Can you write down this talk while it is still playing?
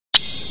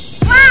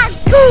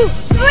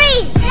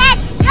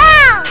let's go!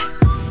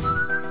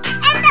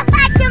 And the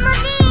factor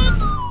Monique!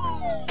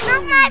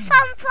 Not my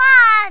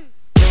fun!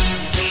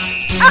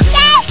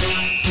 Okay?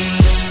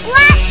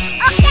 What?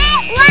 Okay,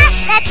 what?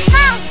 Let's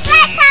go!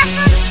 Let's have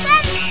some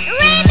fun!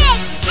 Remix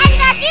and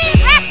the deep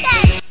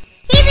record!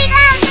 Keep it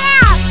down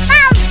now!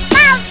 Bounce,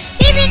 bounce!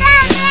 Keep it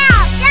down now!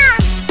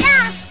 Jump,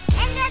 jump!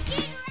 And the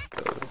deep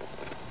record!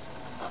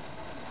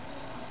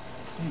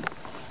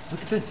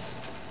 Look at this.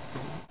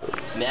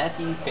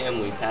 Matthew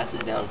family passes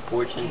down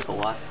fortune to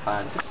lost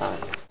cause son.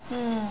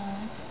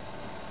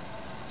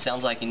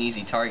 Sounds like an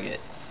easy target.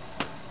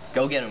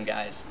 Go get him,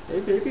 guys. Hey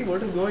baby,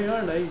 what is going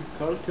on? I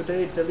called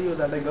today to tell you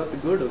that I got the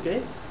good,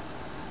 okay?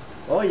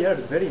 Oh yeah,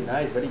 it's very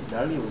nice, very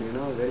valuable, you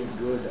know, very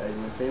good.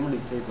 My family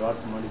paid a lot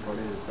of money for it,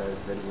 so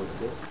it's very good,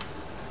 okay?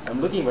 I'm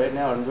looking right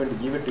now, I'm going to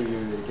give it to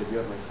you because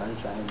you're my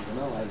sunshine, you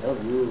know, I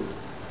love you.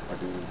 But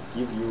to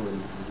give you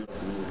and give to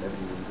you and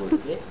everything is good,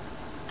 okay?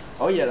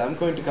 Oh yeah, I'm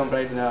going to come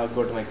right now,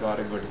 go to my car,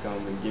 I'm going to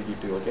come and give you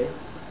two, okay?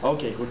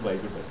 Okay, goodbye.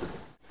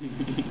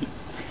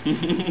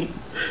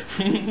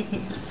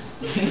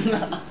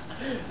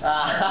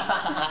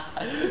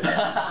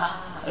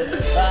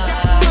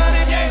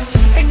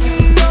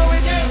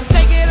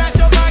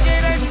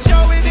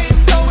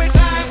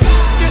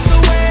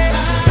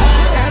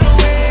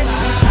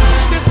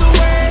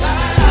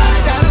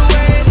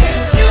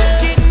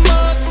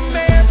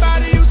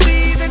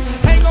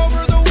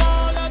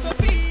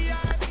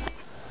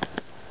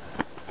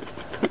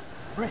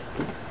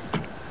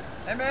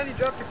 Hey man, you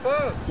dropped your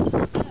phone. You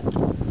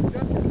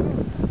dropped your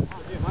phone. Oh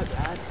dude, my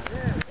bad.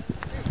 Yeah.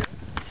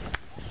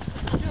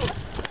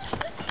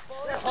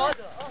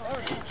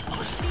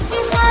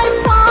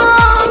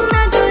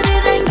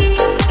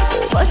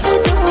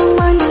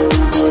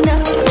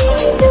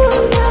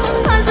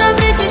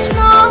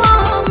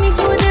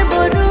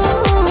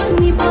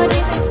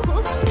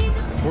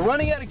 We're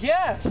running out of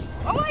gas.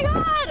 Oh my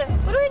god!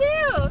 What do we do?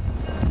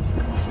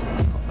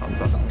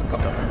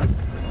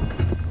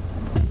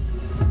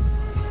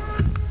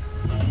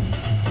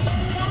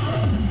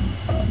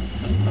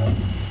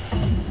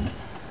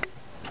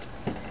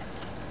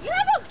 You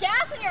have no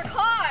gas in your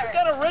car! What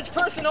kind of rich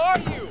person are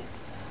you?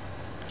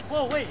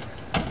 Whoa, wait.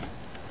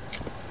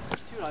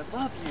 Dude, I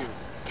love you.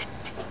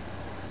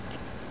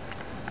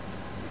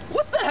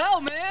 What the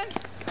hell, man?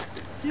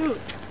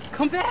 Dude,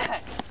 come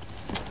back.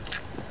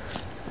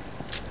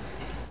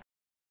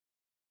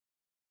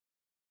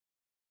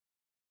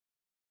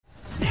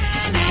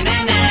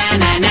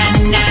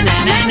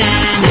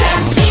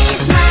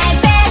 He's my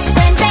best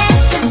friend,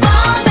 best of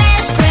all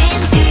best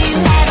friends. Do you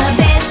have a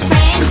best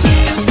friend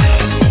too?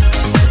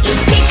 It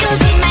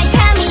tickles in my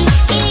tummy,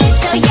 it's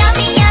so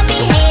yummy,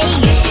 yummy. Hey,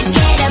 you should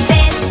get a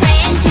best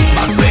friend too.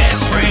 My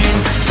best friend.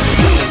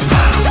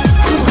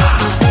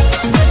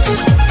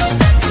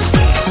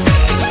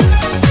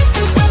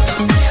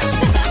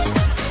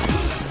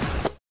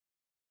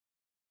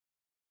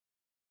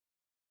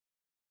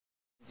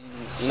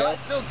 No,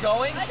 it's still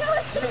going? I know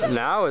it's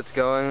Now it's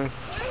going. Where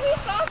are we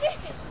stopping?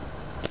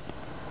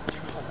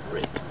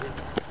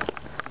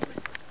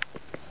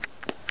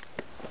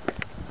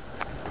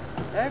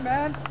 Hey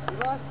man, you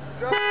dropped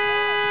your phone.